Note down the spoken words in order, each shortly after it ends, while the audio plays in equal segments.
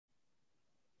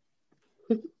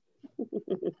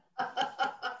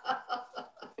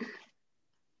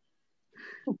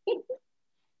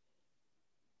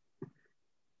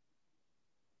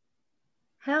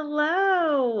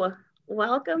Hello,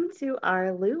 welcome to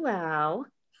our luau.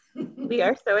 We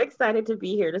are so excited to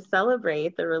be here to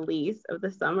celebrate the release of The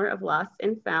Summer of Lost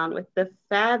and Found with the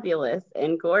fabulous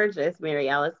and gorgeous Mary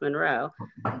Alice Monroe.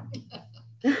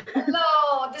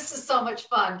 Hello, this is so much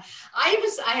fun. I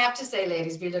have to say,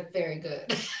 ladies, we look very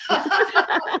good.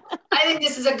 I think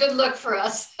this is a good look for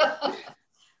us.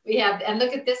 We have, and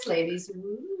look at this, ladies.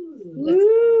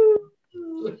 Ooh,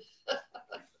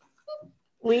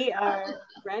 we are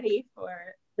ready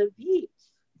for the beach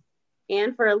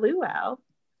and for a luau.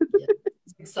 Yeah,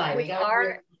 it's exciting.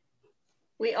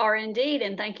 We are indeed,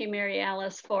 and thank you, Mary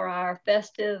Alice, for our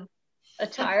festive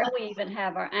attire. We even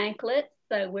have our anklets,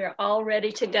 so we're all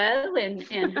ready to go, and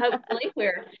hopefully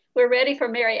we're ready for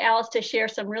Mary Alice to share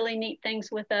some really neat things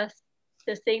with us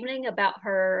this evening about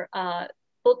her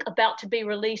book about to be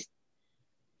released,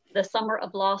 The Summer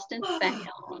of Lost and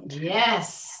Found.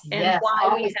 Yes, and yes. why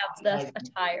Always we have this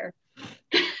attire.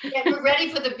 Yeah, we're ready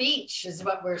for the beach, is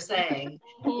what we're saying.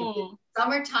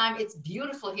 Summertime, it's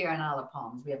beautiful here in Isle of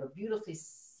Palms. We have a beautifully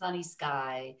sunny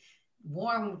sky,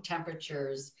 warm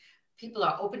temperatures. People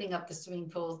are opening up the swimming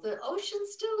pools. The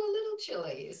ocean's still a little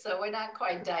chilly, so we're not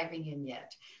quite diving in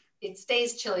yet. It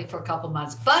stays chilly for a couple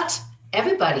months, but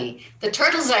everybody, the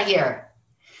turtles are here.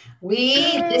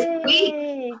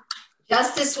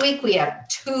 Just this week, we have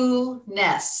 2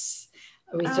 nests.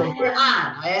 So we're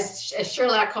on, as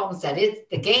Sherlock Holmes said,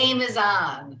 the game is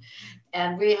on.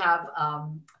 And we have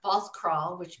false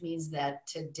crawl, which means that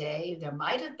today, there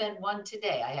might have been one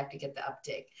today. I have to get the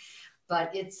update.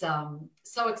 But it's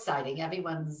so exciting.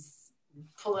 Everyone's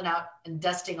pulling out and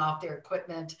dusting off their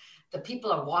equipment. The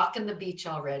people are walking the beach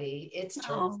already. It's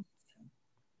turtles.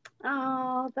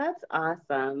 Oh, that's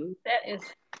awesome.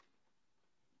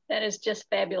 That is just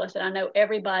fabulous. And I know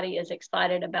everybody is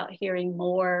excited about hearing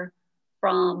more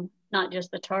from not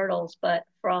just the turtles, but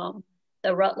from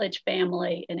the Rutledge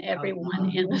family and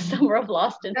everyone in the Summer of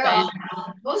Lost and Found.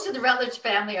 Most of the Rutledge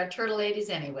family are turtle ladies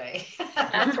anyway.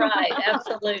 That's right,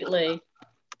 absolutely.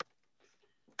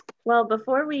 Well,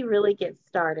 before we really get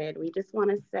started, we just want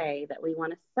to say that we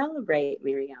want to celebrate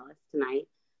Mary Alice tonight.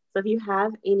 So if you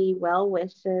have any well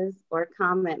wishes or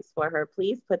comments for her,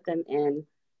 please put them in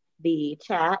the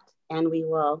chat and we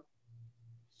will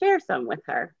share some with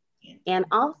her. And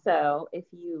also, if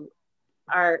you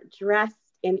are dressed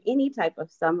in any type of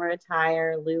summer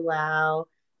attire, luau,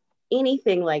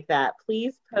 anything like that,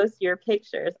 please post your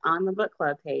pictures on the book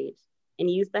club page and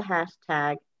use the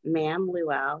hashtag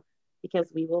 #MamLuau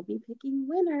because we will be picking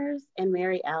winners. And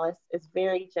Mary Alice is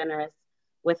very generous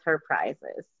with her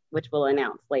prizes, which we'll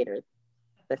announce later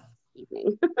this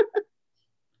evening.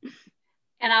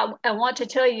 And I want to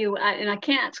tell you, and I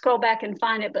can't scroll back and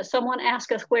find it, but someone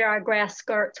asked us where our grass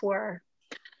skirts were.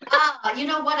 You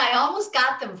know what? I almost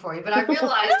got them for you, but I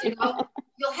realized,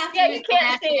 you'll have to use you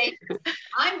can't see it.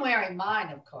 I'm wearing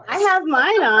mine, of course. I have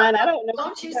mine on. I don't know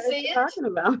what you see it? Talking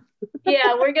about.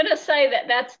 Yeah, we're gonna say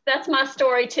that's my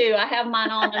story too. I have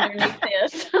mine on underneath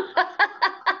this.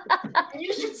 And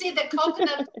you should see the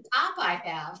coconut top I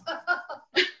have.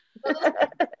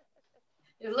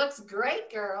 It looks great,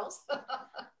 girls.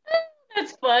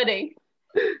 That's funny.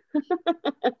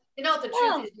 The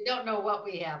truth is we don't know what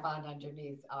we have on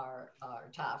underneath our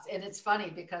tops. And it's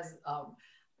funny because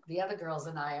the other girls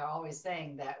and I are always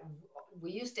saying that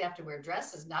we used to have to wear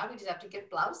dresses. Now we just have to get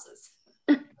blouses.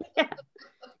 Yeah.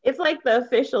 It's like the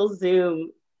official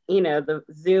Zoom, the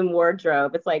Zoom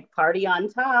wardrobe. It's like party on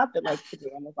top and like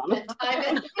pajamas on the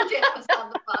bottom.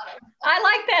 I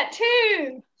like that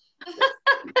too.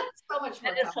 So much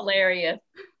fun. That is hilarious.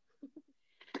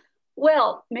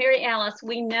 Well, Mary Alice,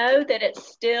 we know that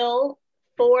it's still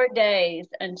 4 days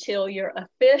until your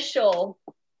official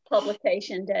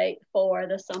publication date for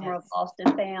the Summer of Lost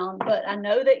and Found, but I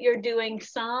know that you're doing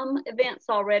some events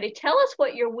already. Tell us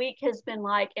what your week has been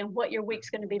like and what your week's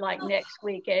going to be like next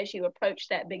week as you approach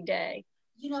that big day.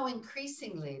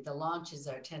 Increasingly the launches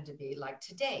tend to be like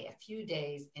today, a few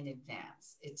days in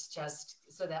advance. It's just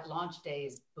so that launch day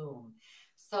is boom.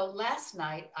 So last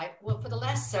night, for the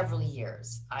last several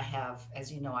years, I have,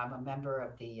 as you know, I'm a member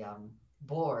of the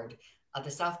board of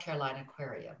the South Carolina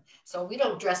Aquarium. So we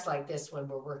don't dress like this when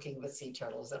we're working with sea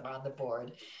turtles and we're on the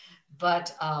board.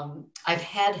 But I've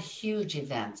had huge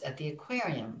events at the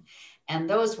aquarium. And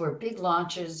those were big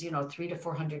launches, 300 to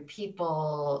 400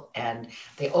 people. And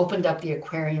they opened up the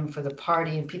aquarium for the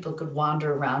party and people could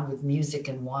wander around with music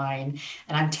and wine.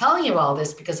 And I'm telling you all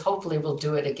this because hopefully we'll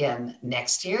do it again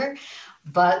next year.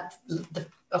 But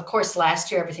of course,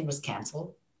 last year, everything was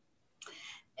canceled.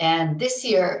 And this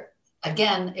year,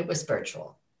 again, it was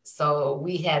virtual. So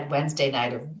we had Wednesday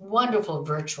night, a wonderful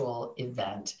virtual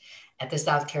event at the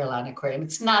South Carolina Aquarium.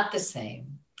 It's not the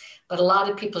same, but a lot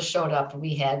of people showed up, and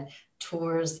we had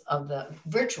tours of the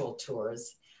virtual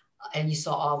tours, and you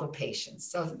saw all the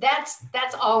patients. So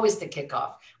that's always the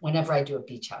kickoff whenever I do a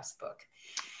beach house book.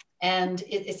 And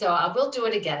so I will do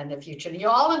it again in the future. And you're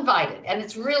all invited, and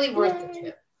it's really worth the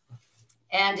trip.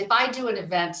 And if I do an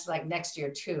event like next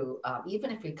year too,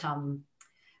 even if we come,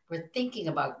 we're thinking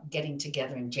about getting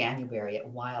together in January at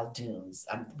Wild Dunes.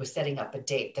 We're setting up a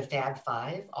date, the Fab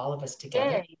Five, all of us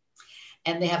together. Yay.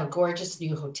 And they have a gorgeous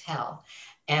new hotel.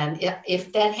 And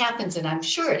if that happens, and I'm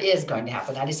sure it is going to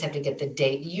happen, I just have to get the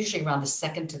date, usually around the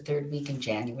second to third week in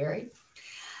January.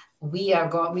 We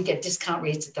get discount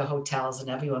rates at the hotels and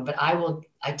everyone, but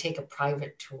I take a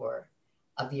private tour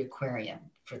of the aquarium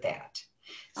for that.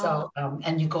 So,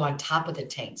 and you go on top of the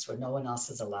tanks where no one else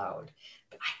is allowed,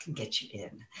 but I can get you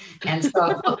in. And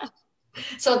so,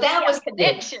 so that was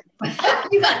connection.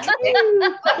 You got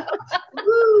connection.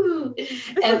 Woo.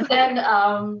 And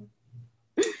then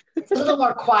it's a little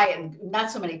more quiet and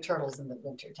not so many turtles in the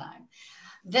wintertime.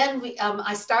 Then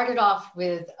I started off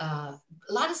with a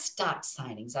lot of stock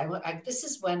signings. This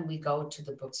is when we go to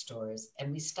the bookstores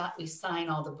and we sign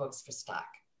all the books for stock,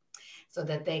 so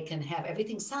that they can have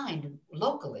everything signed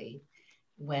locally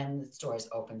when the stores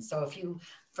open. So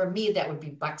for me, that would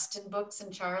be Buxton Books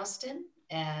in Charleston,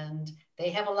 and they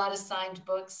have a lot of signed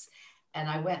books. And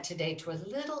I went today to a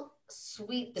little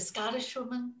sweet, the Scottish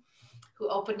woman who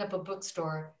opened up a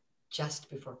bookstore just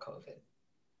before COVID.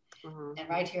 And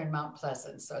right here in Mount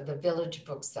Pleasant, so the Village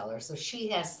Bookseller. So she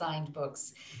has signed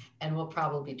books, and we'll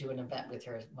probably do an event with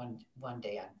her one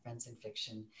day on Friends in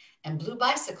Fiction. And Blue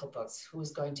Bicycle Books, who is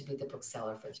going to be the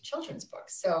bookseller for the children's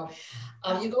books. So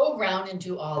you go around and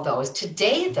do all those.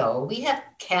 Today, though, we have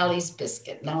Callie's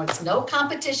Biscuit. Now, it's no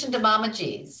competition to Mama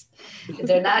G's.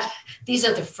 They're not. These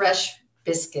are the fresh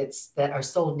biscuits that are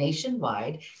sold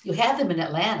nationwide. You have them in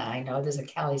Atlanta. I know there's a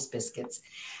Callie's Biscuits.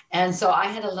 And so I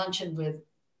had a luncheon with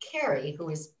Carrie,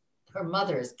 her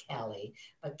mother is Callie,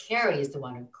 but Carrie is the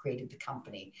one who created the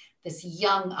company, this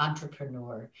young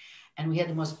entrepreneur. And we had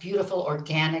the most beautiful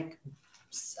organic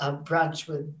brunch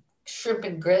with shrimp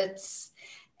and grits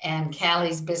and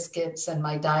Callie's biscuits, and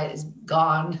my diet is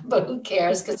gone, but who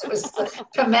cares, because it was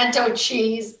pimento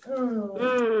cheese,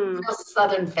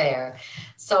 Southern fare.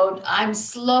 So I'm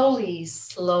slowly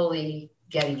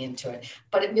getting into it,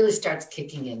 but it really starts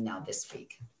kicking in now this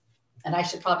week. And I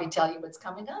should probably tell you what's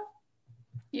coming up.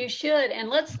 You should, and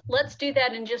let's do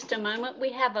that in just a moment.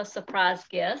 We have a surprise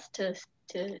guest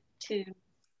to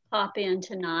pop in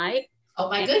tonight. Oh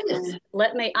my goodness!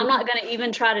 I'm not going to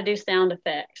even try to do sound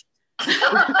effects.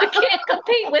 I can't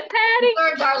compete with Patty.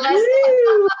 Learned our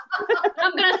lesson.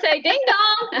 I'm going to say ding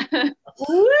dong.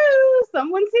 Woo!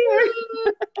 Someone's here.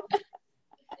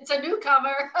 It's a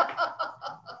newcomer.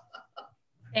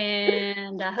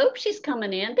 And I hope she's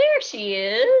coming in. There she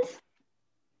is.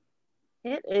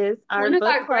 It is our one of book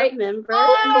our great member.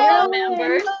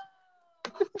 members.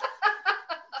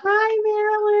 Hi,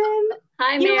 Marilyn.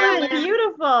 Hi, you Marilyn. Look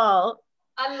beautiful.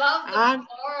 I love the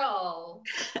floral.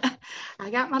 I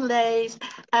got my lays.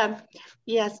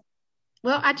 Yes.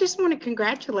 Well, I just want to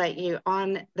congratulate you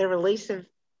on the release of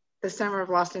The Summer of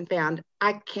Lost and Found.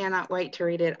 I cannot wait to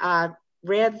read it. I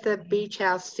read the Beach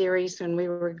House series when we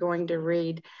were going to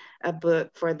read a book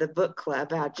for the book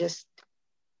club. I just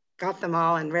got them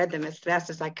all and read them as fast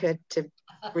as I could to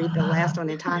read the last one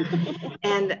in time.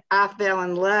 And I fell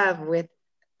in love with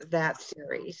that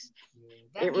series.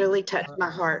 It really touched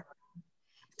my heart.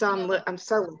 So I'm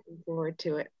so looking forward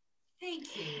to it.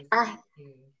 Thank you.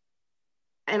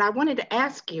 And I wanted to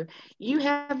ask you, you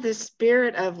have the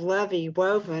spirit of Lovey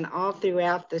woven all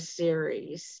throughout the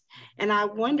series. And I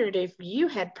wondered if you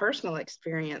had personal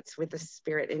experience with the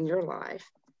spirit in your life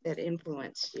that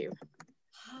influenced you.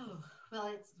 Oh,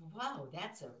 well,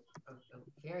 that's a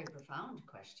very profound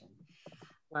question.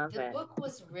 Love the it. book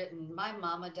was written, my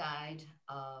mama died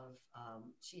of,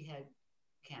 she had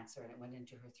cancer and it went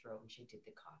into her throat and she did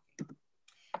the coughing.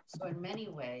 So in many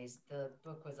ways, the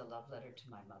book was a love letter to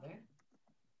my mother.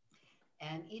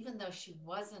 And even though she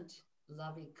wasn't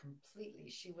lovey completely,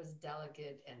 she was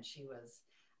delicate and she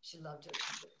loved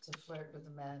to flirt with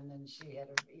the men, and she had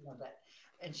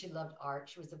and she loved art.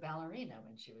 She was a ballerina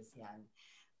when she was young.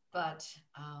 But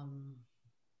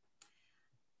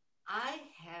I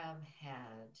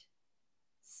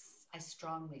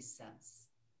strongly sense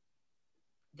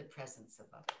the presence of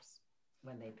others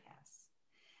when they pass.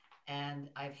 And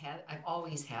I've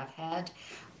always have had,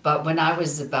 but when I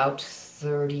was about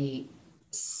 35,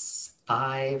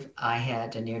 5, I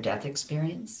had a near-death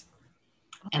experience.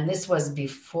 And this was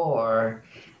before,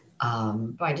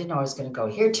 I didn't know I was going to go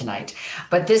here tonight,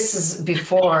 but this is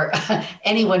before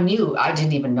anyone knew. I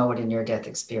didn't even know what a near-death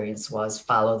experience was,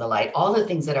 follow the light. All the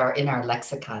things that are in our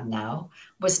lexicon now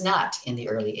was not in the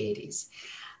early 80s.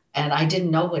 And I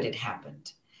didn't know what had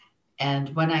happened.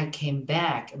 And when I came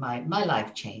back, my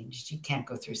life changed. You can't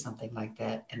go through something like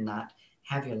that and not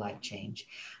have your life change.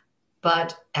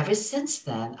 But ever since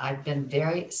then, I've been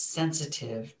very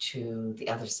sensitive to the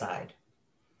other side.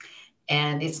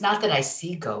 And it's not that I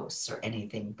see ghosts or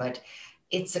anything, but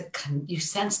you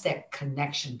sense that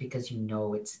connection because you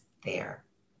know it's there.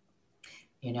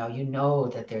 You know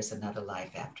that there's another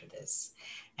life after this.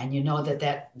 And you know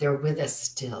that they're with us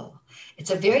still.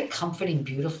 It's a very comforting,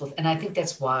 beautiful, and I think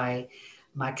that's why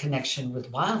my connection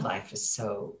with wildlife is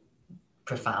so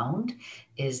profound,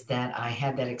 is that I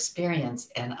had that experience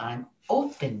and I'm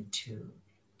open to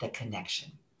the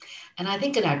connection. And I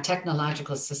think in our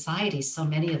technological society, so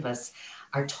many of us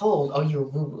are told, oh, you're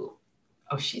woo-woo.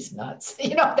 Oh, she's nuts.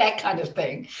 That kind of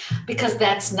thing. Because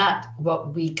that's not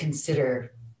what we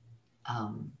consider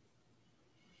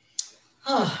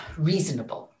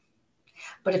reasonable.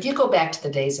 But if you go back to the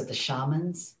days of the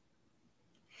shamans,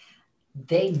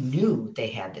 they knew they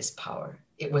had this power.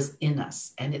 It was in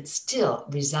us, and it still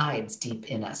resides deep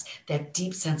in us, that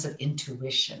deep sense of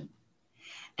intuition.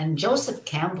 And Joseph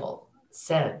Campbell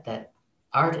said that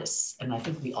artists, and I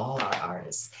think we all are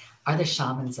artists, are the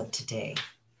shamans of today,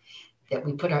 that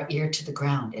we put our ear to the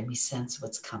ground and we sense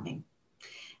what's coming.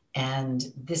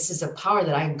 And this is a power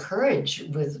that I encourage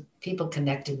with people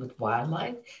connecting with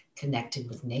wildlife, connecting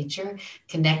with nature,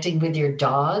 connecting with your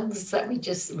dogs, that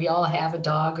we all have a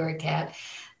dog or a cat,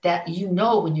 that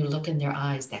when you look in their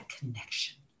eyes, that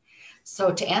connection.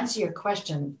 So to answer your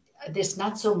question, there's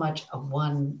not so much a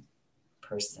one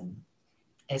person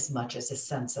as much as a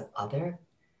sense of other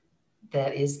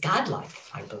that is godlike,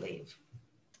 I believe.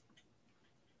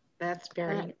 That's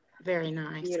very, very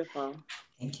nice. Beautiful.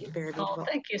 Thank you. Very beautiful. Oh,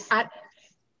 thank you.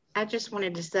 I just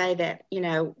wanted to say that,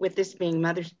 with this being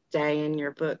Mother's Day and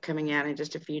your book coming out in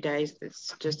just a few days,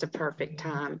 it's just a perfect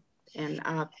time. And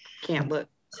I can't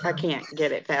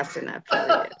get it fast enough to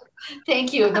read it.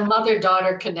 Thank you. The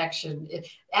mother-daughter connection.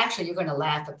 Actually, you're going to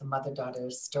laugh at the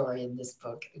mother-daughter story in this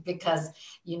book because,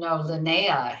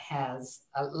 Linnea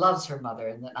loves her mother,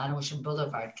 and then on Ocean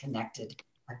Boulevard connected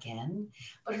again.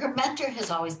 But her mentor has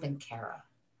always been Kara,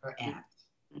 her aunt,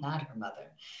 not her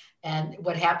mother. And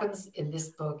what happens in this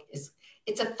book is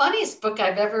it's the funniest book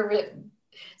I've ever written.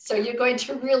 So you're going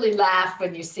to really laugh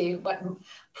when you see what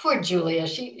poor Julia,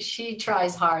 she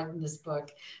tries hard in this book.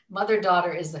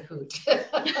 Mother-daughter is a hoot.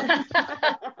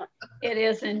 It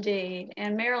is indeed.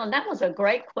 And Marilyn, that was a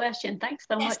great question. Thanks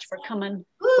so much for coming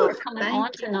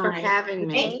on tonight. For having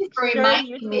me. Thank you for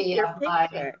reminding me of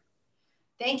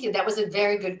Thank you. That was a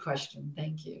very good question.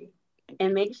 Thank you.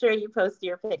 And make sure you post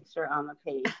your picture on the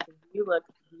page. You look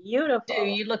beautiful.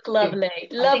 You look lovely.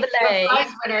 Lovely. Prize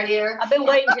winner here. I've been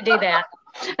waiting to do that.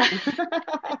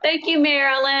 Thank you,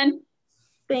 Marilyn.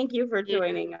 Thank you for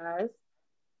joining us.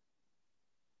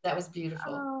 That was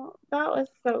beautiful. Oh, that was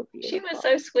so beautiful. She was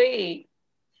so sweet.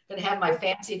 Gonna have my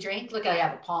fancy drink. Look, I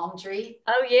have a palm tree.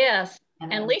 Oh, yes.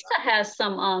 And Lisa has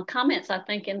some comments, I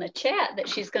think, in the chat that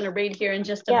she's going to read here in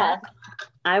just a moment.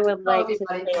 I would like to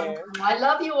share. I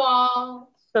love you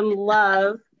all. Some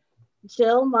love.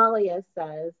 Jill Malia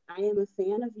says, I am a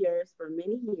fan of yours for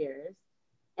many years,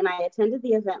 and I attended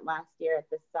the event last year at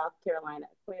the South Carolina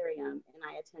Aquarium, and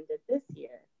I attended this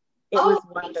year. It was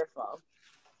wonderful.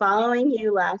 Following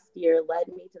you last year led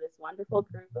me to this wonderful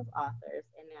group of authors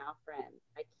and now friends.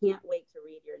 I can't wait to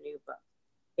read your new book.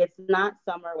 It's not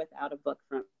summer without a book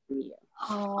from you.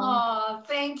 Oh,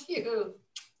 thank you.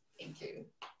 Thank you.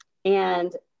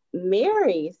 And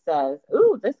Mary says,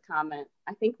 ooh, this comment,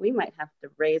 I think we might have to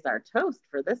raise our toast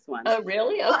for this one. Oh,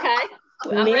 really?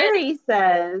 Okay. Mary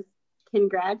says,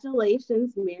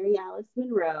 congratulations, Mary Alice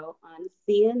Monroe, on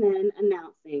CNN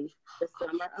announcing The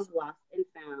Summer of Lost and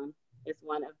Found is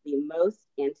one of the most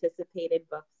anticipated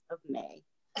books of May.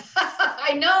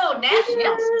 I know,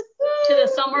 national. To the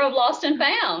Summer of Lost and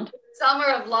Found. Summer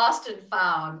of Lost and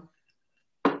Found.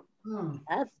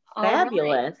 That's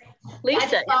fabulous. Right. Lisa, I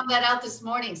just found that out this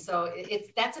morning, so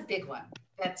that's a big one.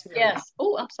 That's really yes.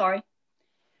 Oh, I'm sorry.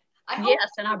 Yes,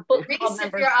 and our book club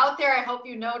members. If you're out there, I hope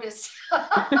you notice.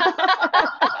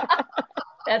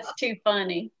 That's too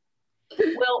funny.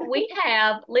 Well, we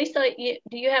have Lisa.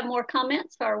 Do you have more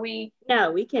comments? Or are we?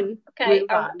 No, we can. Okay.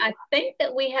 I think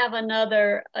that we have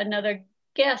another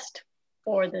guest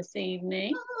for this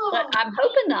evening, but I'm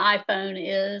hoping the iPhone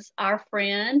is our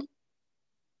friend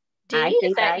I Dee, is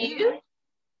think that I you? know.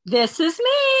 This is me.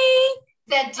 Is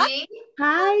that Dee?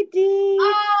 Hi, Dee.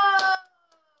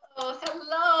 Oh,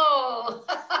 hello.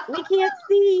 We can't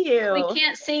see you. We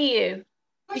can't see you.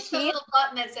 Push the little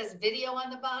button that says video on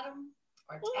the bottom,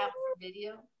 or tap for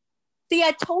video. See,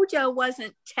 I told you I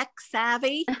wasn't tech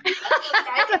savvy. Okay,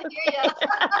 I can hear you.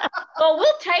 Well,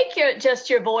 we'll take just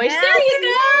your voice. Yeah. There you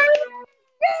go.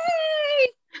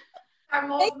 Yay! Our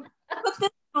mom, Put this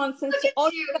on since look all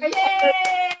at you. you guys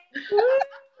Yay!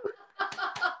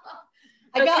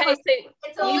 I got Okay, my so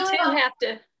It's a you little- two have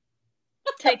to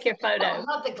take your I photo.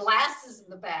 love the glasses in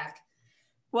the back.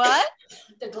 what?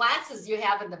 The glasses you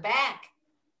have in the back.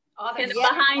 Oh, And they're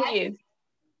behind you.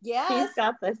 Yes. He's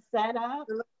got the setup.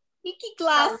 Geeky A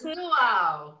glasses.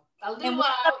 luau. A And luau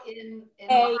what- in a-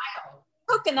 Ohio.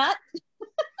 Coconut.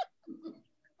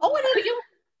 Oh, it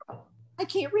is. I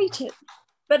can't reach it.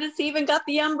 But it's even got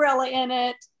the umbrella in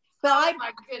it. But Oh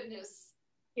my goodness.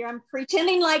 I'm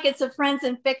pretending like it's a Friends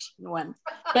and Fiction one.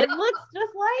 It looks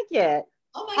just like it.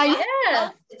 Oh my I- God. Yeah,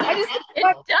 It's I just-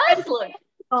 identical. it does look.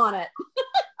 On it.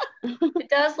 It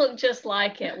does look just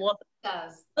like it. Well, It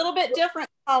does. A little bit different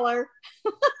color.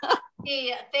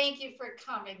 Dee, thank you for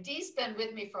coming. Dee's been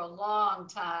with me for a long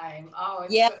time. Oh,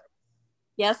 it's Yeah. so-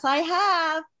 Yes, I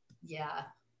have. yeah.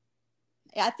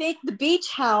 I think The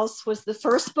Beach House was the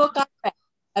first book I read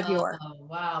of yours. Oh,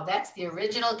 wow. That's the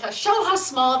original. Show how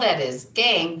small that is,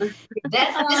 gang. This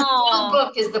Aw. little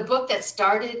book is the book that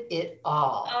started it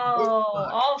all. This oh,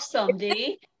 book. awesome,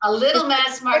 Dee. A Little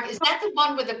Mass Market. Is that the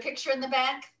one with a picture in the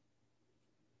back?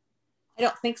 I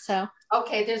don't think so.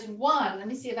 Okay, there's one. Let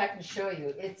me see if I can show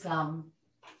you. It's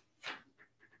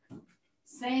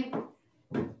same.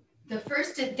 The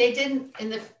first they didn't in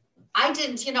the I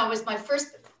didn't, it was my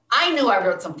first. I knew I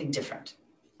wrote something different.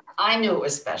 I knew it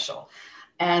was special.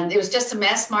 And it was just a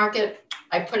mass market.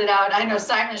 I put it out. I know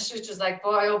Simon Schuster's like,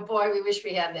 boy, oh boy, we wish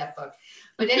we had that book.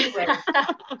 But anyway.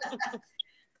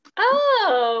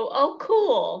 Oh,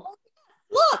 cool.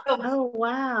 Look. Oh,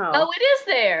 wow. Oh, it is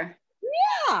there.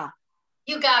 Yeah.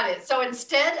 You got it. So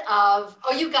instead of,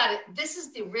 you got it. This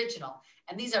is the original.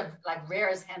 And these are like rare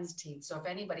as hen's teeth. So if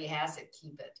anybody has it,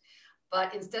 keep it.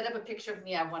 But instead of a picture of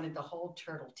me, I wanted the whole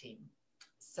turtle team.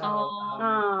 So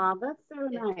Oh, that's so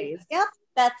nice. Yep.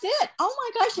 That's it. Oh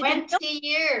my gosh. I didn't know. 20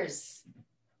 years.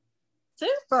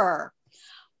 Super.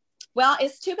 Well,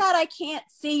 it's too bad I can't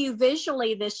see you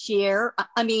visually this year.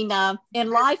 I mean, in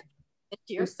life this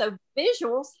year. So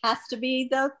visuals has to be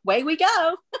the way we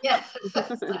go. Yes,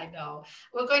 I know.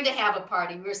 We're going to have a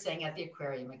party. We were saying at the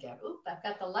aquarium again. Oop, I've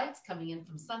got the lights coming in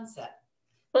from sunset.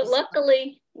 But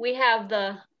luckily, we have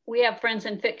Friends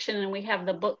in Fiction, and we have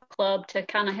the book club to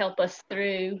kind of help us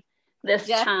through this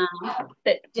Yeah. time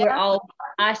that Yeah.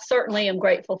 I certainly am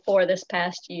grateful for this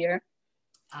past year.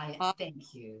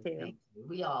 Thank you. Too. Thank you.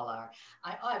 We all are.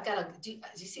 I've got do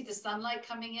you see the sunlight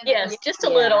coming in? Yes, just a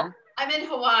little. I'm in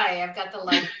Hawaii. I've got the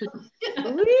light.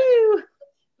 Woo!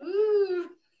 Ooh.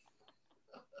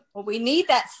 Well, we need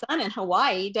that sun in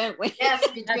Hawaii, don't we? Yes,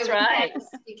 That's right.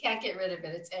 You can't get rid of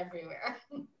it. It's everywhere.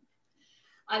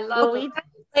 I love it.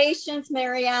 Congratulations,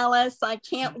 Mary Alice. I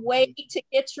can't wait to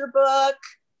get your book.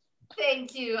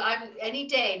 Thank you. I'm any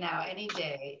day now, any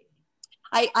day.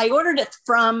 I ordered it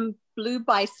from Blue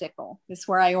Bicycle. Is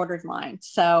where I ordered mine.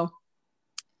 So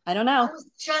I don't I know. was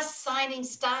just signing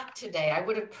stock today. I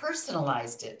would have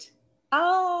personalized it.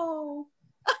 Oh.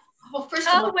 Well, first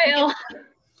of all, well.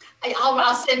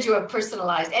 I'll send you a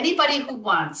personalized. Anybody who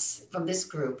wants from this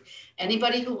group,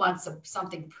 anybody who wants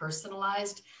something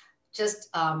personalized, just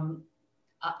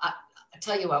I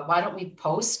tell you what. Why don't we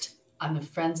post on the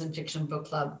Friends and Fiction Book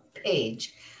Club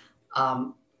page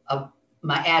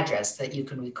my address that you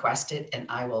can request it, and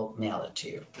I will mail it to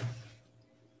you.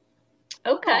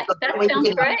 Okay, So that way you sounds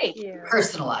can great. Yeah.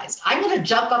 Personalized. I'm going to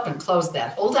jump up and close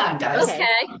that. Hold on, guys. Okay.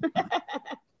 Okay,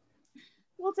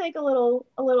 We'll take a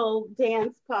little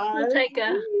dance pause. we'll take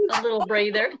a little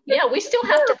breather. Yeah, we still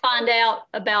have to find out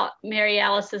about Mary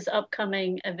Alice's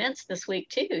upcoming events this week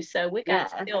too. So we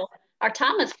got Yeah. still, our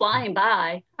time is flying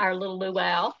by, our little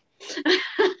luau.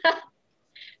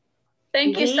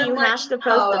 Thank you Dee, so you much. have to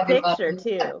post a everybody. picture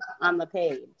too on the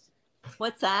page.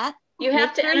 What's that? You have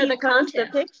Make to sure enter you the post contest.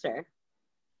 a picture.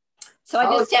 So I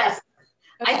Oh, just yes.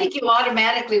 I okay. think you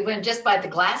automatically win just by the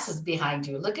glasses behind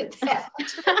you. Look at that.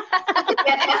 Look at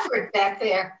that effort back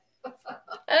there.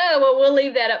 Oh, well, we'll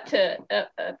leave that up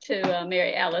to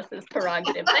Mary Alice's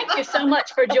prerogative. Thank you so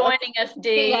much for joining us,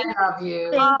 Dee. I love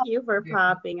you. Thank you for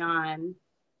popping on.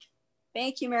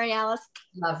 Thank you, Mary Alice.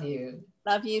 Love you.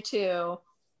 Love you too.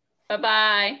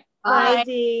 Bye-bye. Bye,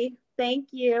 Dee. Thank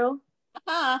you.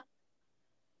 Uh-huh.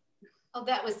 Oh,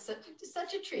 that was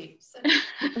such a treat.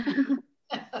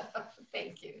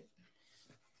 Thank you.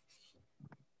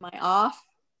 Am I off?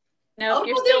 No, Oh,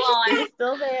 you're no, still You're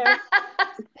still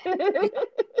there.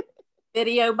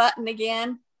 Video button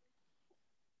again.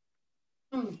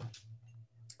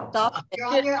 Stop. You're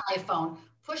on your iPhone.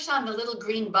 Push on the little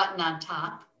green button on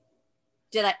top.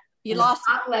 Did I? You In lost.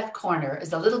 the top left corner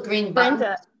is a little green button.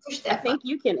 Brenda, Push I that think button.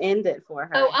 you can end it for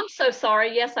her. Oh, I'm so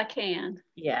sorry. Yes, I can.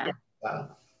 Yeah.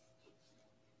 Wow.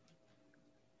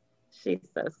 She's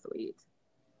so sweet.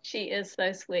 She is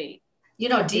so sweet. You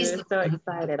know, She Dee's was so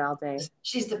excited all day.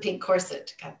 She's the pink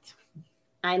corset. God.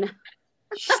 I know.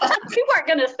 We weren't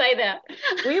going to say that.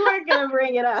 We weren't going to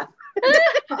bring it up.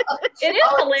 It is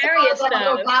hilarious,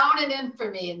 that'll though. go down and in for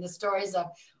me in the stories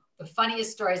of the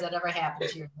funniest stories that ever happened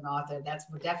to you as an author. That's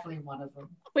definitely one of them.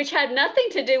 Which had nothing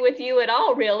to do with you at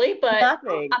all, really. But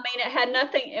Nothing. I mean, it had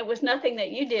nothing. It was nothing that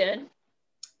you did.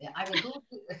 Yeah, I mean,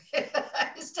 it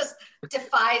just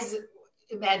defies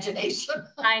imagination.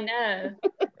 I know.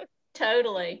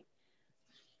 Totally.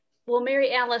 Well,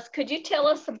 Mary Alice, could you tell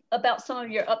us about some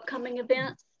of your upcoming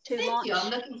events to Thank launch? you. I'm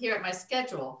looking here at my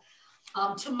schedule.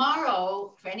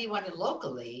 Tomorrow, for anyone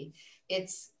locally,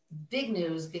 it's big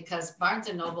news because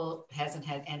Barnes & Noble hasn't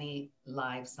had any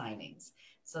live signings.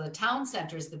 So the town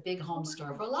center is the big home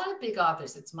store for a lot of big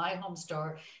authors. It's my home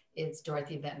store. It's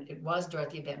Dorothy Benton. It was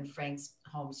Dorothy Benton Frank's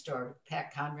home store.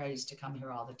 Pat Conroy used to come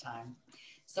here all the time.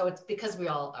 So it's because we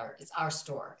all are, it's our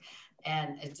store.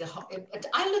 And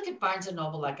I look at Barnes &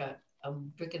 Noble like a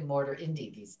brick and mortar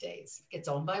indie these days. It's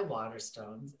owned by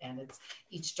Waterstones, and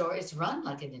each store is run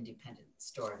like an independent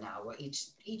store now, where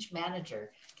each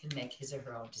manager can make his or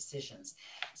her own decisions.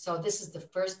 So this is the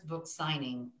first book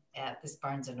signing at this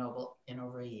Barnes & Noble in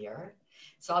over a year.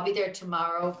 So I'll be there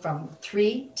tomorrow from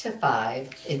 3 to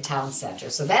 5 in Town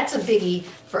Center. So that's a biggie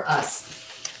for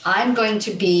us. I'm going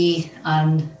to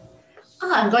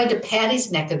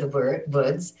Patty's neck of the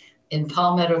woods in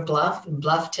Palmetto Bluff in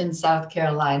Bluffton, South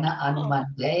Carolina on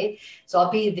Monday. So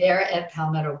I'll be there at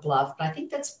Palmetto Bluff, but I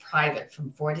think that's private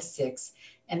from 4 to 6.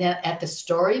 And then at the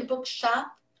Storybook Shop,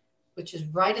 which is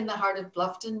right in the heart of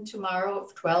Bluffton tomorrow,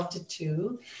 12 to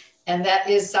 2. And that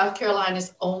is South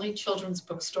Carolina's only children's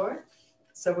bookstore.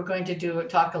 So we're going to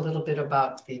talk a little bit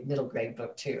about the middle grade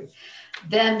book too.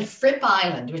 Then Fripp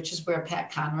Island, which is where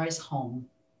Pat Conroy's home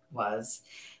was.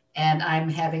 And I'm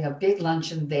having a big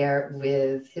luncheon there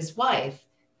with his wife,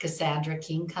 Cassandra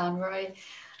King Conroy.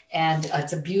 And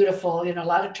it's a beautiful, a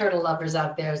lot of turtle lovers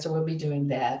out there. So we'll be doing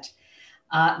that.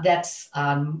 That's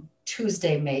on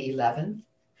Tuesday, May 11th.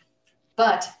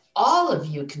 But all of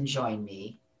you can join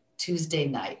me Tuesday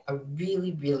night, a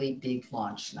really, really big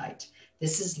launch night.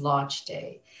 This is launch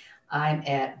day. I'm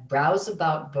at Browse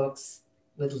About Books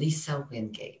with Lisa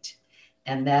Wingate.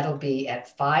 And that'll be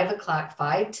at 5 o'clock,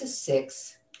 5 to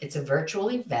 6. It's a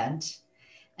virtual event.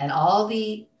 And all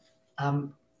the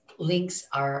links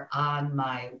are on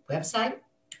my website,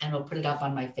 and we'll put it up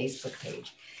on my Facebook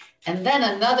page. And then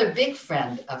another big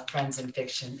friend of Friends in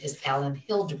Fiction is Ellen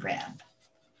Hildebrand.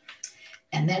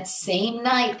 And that same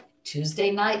night, Tuesday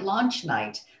night, launch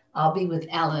night, I'll be with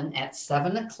Ellen at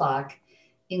 7 o'clock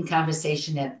in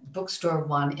conversation at Bookstore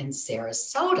One in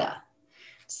Sarasota.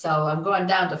 So I'm going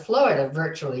down to Florida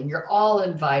virtually, and you're all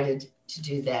invited to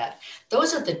do that.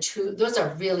 Those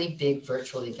are really big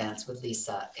virtual events with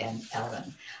Lisa and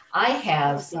Ellen. I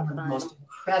have some of the most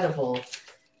incredible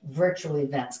virtual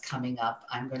events coming up.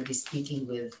 I'm going to be speaking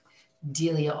with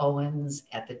Delia Owens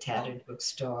at the Tattered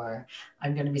Bookstore.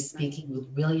 I'm going to be speaking with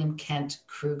William Kent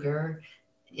Kruger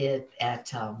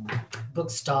at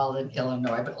Bookstall in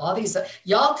Illinois. But all these,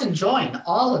 y'all can join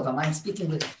all of them. I'm speaking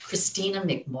with Christina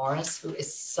McMorris, who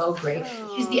is so great.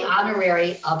 She's the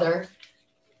honorary other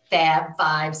Fab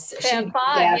Fives. Fab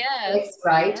Five, yes.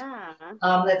 Right?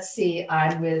 Yeah. Let's see.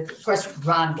 I'm with, of course,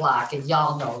 Ron Block, and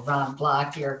y'all know Ron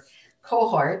Block, your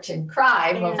cohort in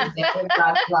crime over there with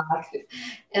Ron Block.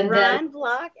 And Ron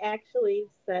Block actually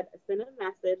sent a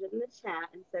message in the chat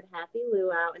and said, "Happy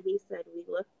Luau," and he said, "We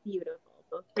look beautiful."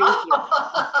 So thank you.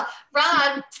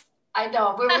 Ron, I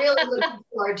know. We're really looking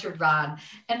forward to Ron.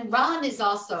 And Ron is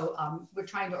also, we're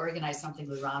trying to organize something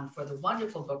with Ron for the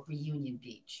wonderful book Reunion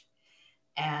Beach.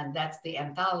 And that's the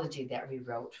anthology that we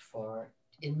wrote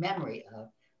in memory of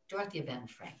Dorothy Benton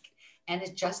Frank. And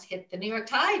it just hit the New York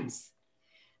Times.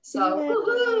 So,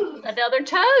 woo-hoo. Another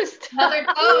toast. Another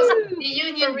toast.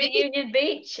 Reunion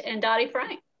Beach and Dottie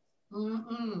Frank.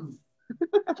 Mm-mm.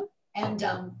 And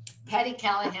Patty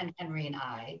Callahan Henry and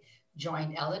I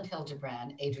joined Ellen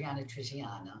Hildebrand, Adriana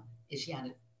Trigiani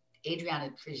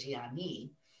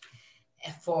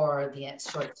for the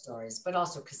short stories, but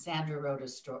also Cassandra wrote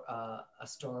a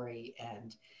story,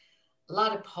 and a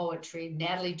lot of poetry.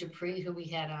 Natalie Dupree, who we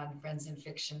had on Friends in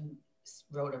Fiction,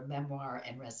 wrote a memoir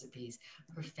and recipes.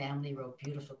 Her family wrote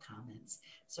beautiful comments.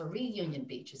 So Reunion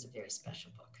Beach is a very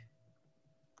special book.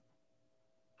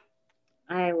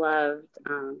 I loved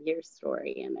your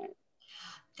story in it.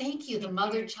 Thank you, the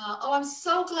mother child. Oh, I'm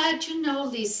so glad you know,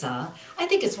 Lisa. I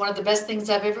think it's one of the best things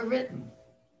I've ever written.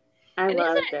 I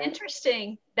loved isn't it it.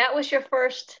 interesting? That was your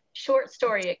first short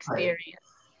story experience.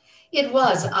 It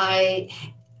was. I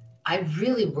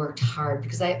really worked hard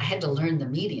because I had to learn the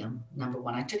medium, number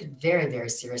one. I took it very, very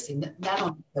seriously. Not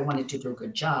only I wanted to do a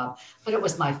good job, but it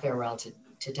was my farewell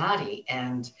to Dottie.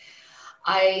 And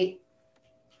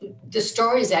the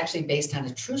story is actually based on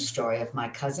a true story of my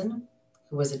cousin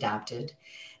who was adopted.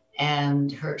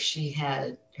 And she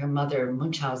had her mother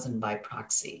Munchausen by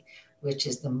proxy, which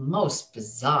is the most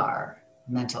bizarre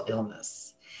mental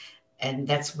illness. And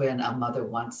that's when a mother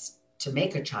wants to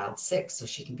make a child sick so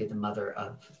she can be the mother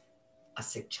of a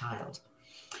sick child.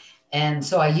 And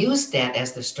so I used that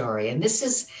as the story. And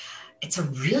it's a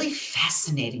really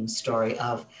fascinating story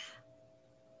of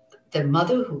the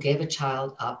mother who gave a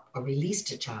child up or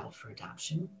released a child for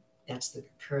adoption. That's the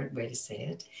current way to say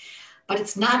it. But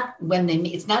it's not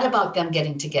it's not about them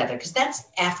getting together, because that's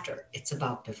after. It's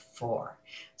about before.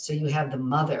 So you have the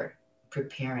mother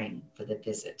preparing for the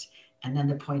visit, and then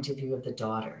the point of view of the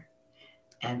daughter,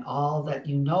 and all that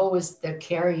is they're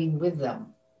carrying with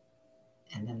them.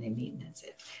 And then they meet, and that's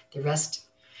it. The rest,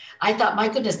 I thought, my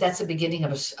goodness, that's the beginning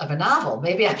of a novel.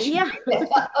 Maybe I should. Yeah.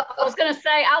 I was going to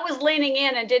say, I was leaning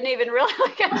in and didn't even realize.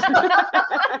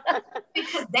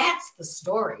 Because that's the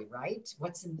story, right?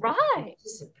 What's in Right.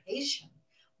 anticipation?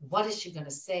 What is she going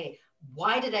to say?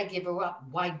 Why did I give her up?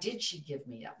 Why did she give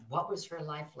me up? What was her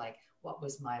life like? What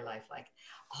was my life like?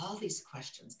 All these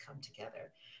questions come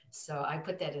together. So I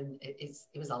put that in. It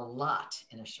was a lot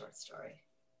in a short story.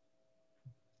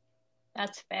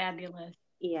 That's fabulous.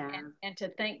 Yeah. And to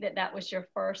think that was your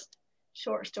first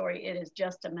short story, it is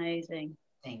just amazing.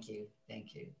 Thank you.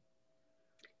 Thank you.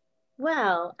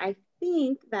 Well, I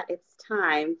think that it's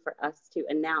time for us to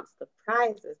announce the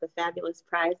prizes, the fabulous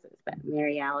prizes that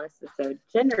Mary Alice is so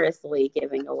generously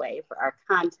giving away for our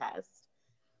contest.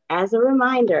 As a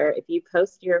reminder, if you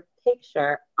post your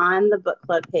picture on the book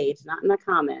club page, not in the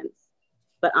comments,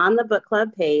 but on the book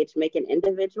club page, make an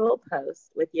individual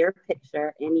post with your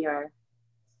picture in your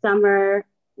summer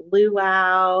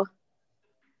luau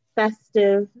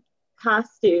festive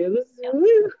costumes. Yep.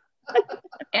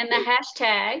 And the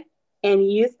hashtag.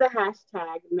 And use the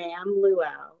hashtag Ma'am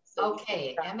Luau. So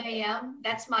okay, M-A-M,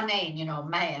 that's my name, ma'am.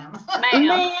 Ma'am.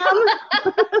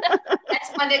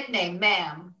 That's my nickname,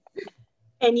 ma'am.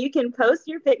 And you can post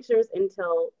your pictures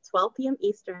until 12 p.m.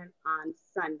 Eastern on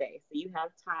Sunday. So you have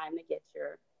time to get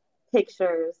your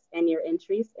pictures and your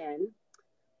entries in.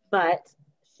 But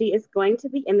she is going to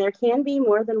be, and there can be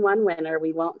more than one winner.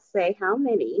 We won't say how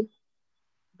many,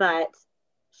 but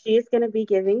she is going to be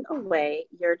giving away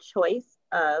your choice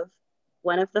of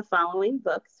one of the following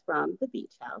books from the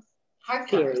Beach House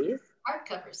series.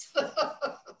 Hardcovers.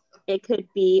 It could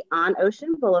be On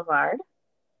Ocean Boulevard.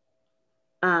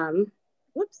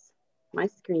 Whoops, my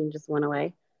screen just went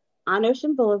away. On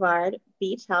Ocean Boulevard,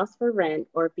 Beach House for Rent,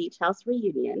 or Beach House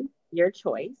Reunion, your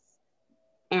choice.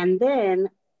 And then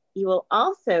you will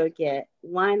also get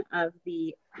one of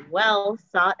the well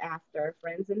sought after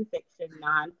Friends in Fiction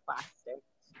non-plastic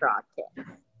straw kits.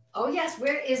 Oh yes,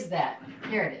 where is that?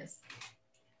 Here it is.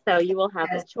 So you will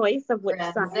have a choice of which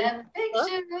side,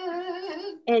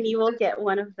 and you will get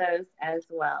one of those as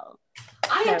well.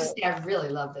 I have to say, I really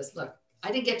love this. Look,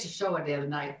 I didn't get to show it the other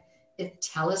night. It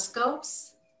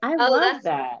telescopes. I love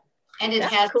that. And it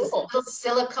has this little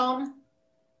silicone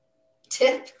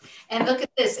tip. And look at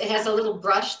this. It has a little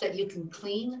brush that you can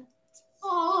clean.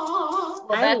 Oh,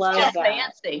 well, I love that.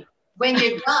 Fancy. When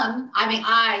you're done,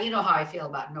 you know how I feel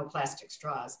about no plastic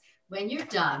straws. When you're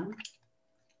done,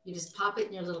 you just pop it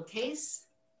in your little case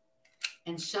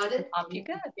and shut it. Off you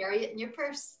go. Carry it in your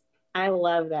purse. I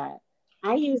love that.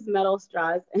 I use metal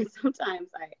straws, and sometimes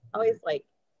I always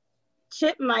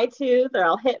chip my tooth, or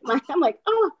I'll hit I'm like,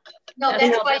 oh. No,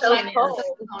 that's why I like the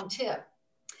silicone tip.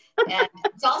 And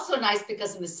it's also nice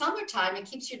because in the summertime, it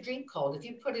keeps your drink cold. If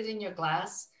you put it in your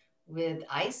glass with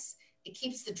ice, it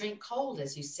keeps the drink cold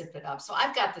as you sip it up. So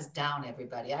I've got this down,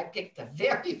 everybody. I picked the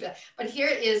very best. But here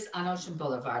is On Ocean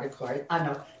Boulevard, of course. I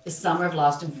know, The Summer of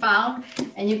Lost and Found.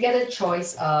 And you get a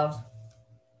choice of,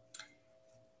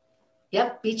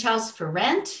 Beach House for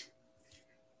Rent.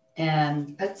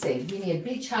 And let's see, we need a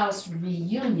Beach House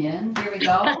Reunion. Here we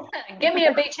go. Give me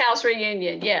a Beach House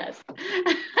Reunion, yes.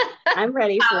 I'm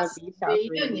ready for a Beach House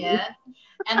reunion.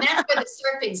 And that's where the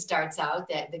surfing starts out,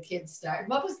 that the kids start.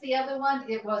 What was the other one?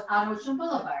 It was on Ocean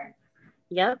Boulevard.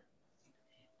 Yep.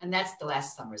 And that's the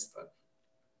last summer's book.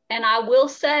 And I will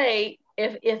say,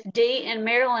 if Dee and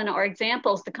Marilyn are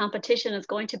examples, the competition is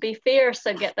going to be fierce.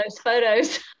 So get those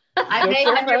photos. I may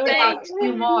have to give out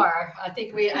 2 more. I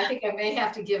think I may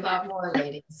have to give out more,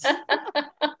 ladies.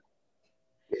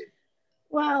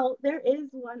 Well, there is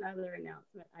one other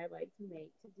announcement I'd like to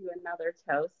make, to do another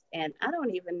toast. And I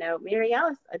don't even know, Mary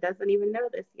Alice doesn't even know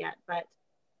this yet, but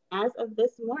as of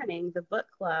this morning, the book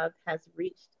club has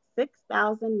reached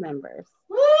 6,000 members.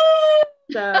 Woo!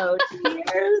 So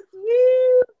cheers.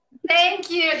 Woo! Thank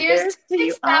you. Here's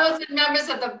 6,000 members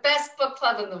of the best book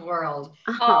club in the world.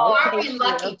 Oh, aren't we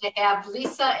lucky to have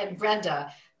Lisa and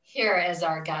Brenda here as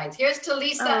our guides? Here's to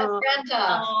Lisa and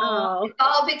Brenda. It's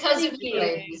all because of you,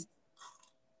 ladies.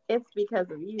 It's because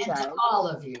of you guys. And to all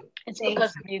of you. It's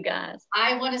because of you guys.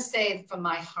 I want to say from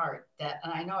my heart that,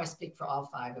 and I know I speak for all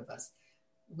 5 of us,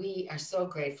 we are so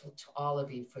grateful to all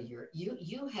of you for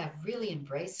you have really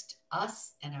embraced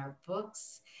us and our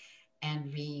books,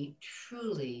 and we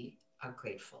truly are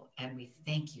grateful, and we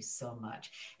thank you so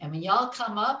much. And when y'all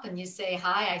come up and you say,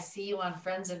 hi, I see you on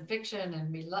Friends in Fiction, and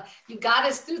we love you, got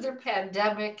us through the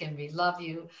pandemic, and we love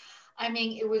you. I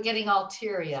mean, we're getting all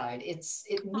teary-eyed.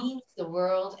 It means the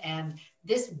world, and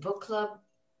this book club,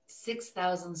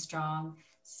 6,000 strong,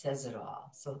 says it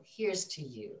all. So here's to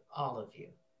you, all of you.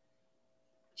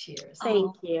 Cheers.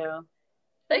 Thank you.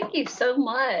 Thank you so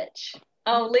much.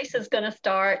 Oh, Lisa's gonna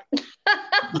start.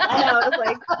 I know. I was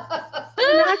like,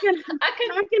 I'm not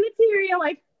gonna tear you.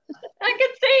 Like, I can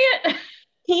see it.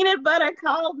 Peanut butter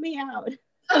called me out.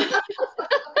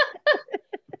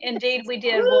 Indeed, we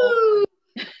did. Woo!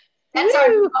 That's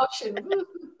our emotion.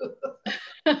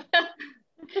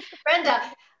 Brenda,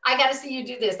 I got to see you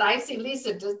do this. I see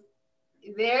Lisa do.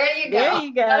 There you go. There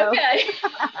you go. Okay.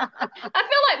 I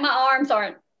feel like my arms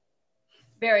aren't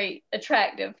very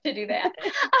attractive to do that.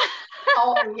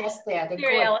 Oh, yes, they're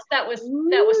Mary Alice, that was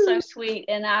so sweet.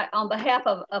 And on behalf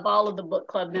of all of the book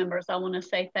club members, I want to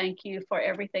say thank you for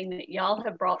everything that y'all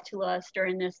have brought to us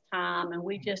during this time. And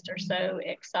we just are so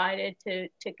excited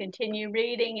to continue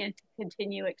reading and to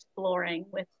continue exploring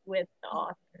with the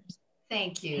authors.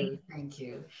 Thank you. Thank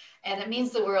you. And it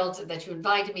means the world that you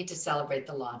invited me to celebrate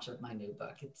the launch of my new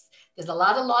book. There's a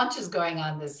lot of launches going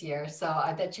on this year, so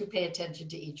I bet you pay attention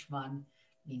to each one.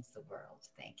 It means the world.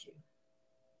 Thank you.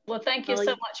 Well, thank you so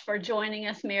much for joining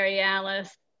us, Mary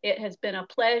Alice. It has been a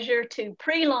pleasure to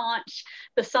pre-launch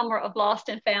the Summer of Lost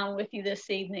and Found with you this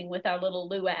evening with our little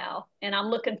luau. And I'm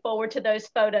looking forward to those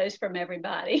photos from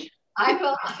everybody. I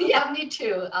will. Yeah, me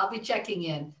too. I'll be checking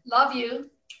in. Love you.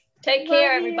 Take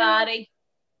care, everybody.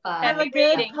 Bye. Have a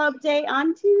good pub day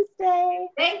on Tuesday.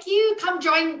 Thank you. Come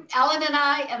join Ellen and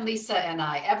I and Lisa and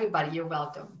I. Everybody, you're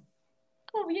welcome.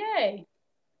 Oh, yay.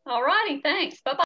 All righty. Thanks. Bye-bye.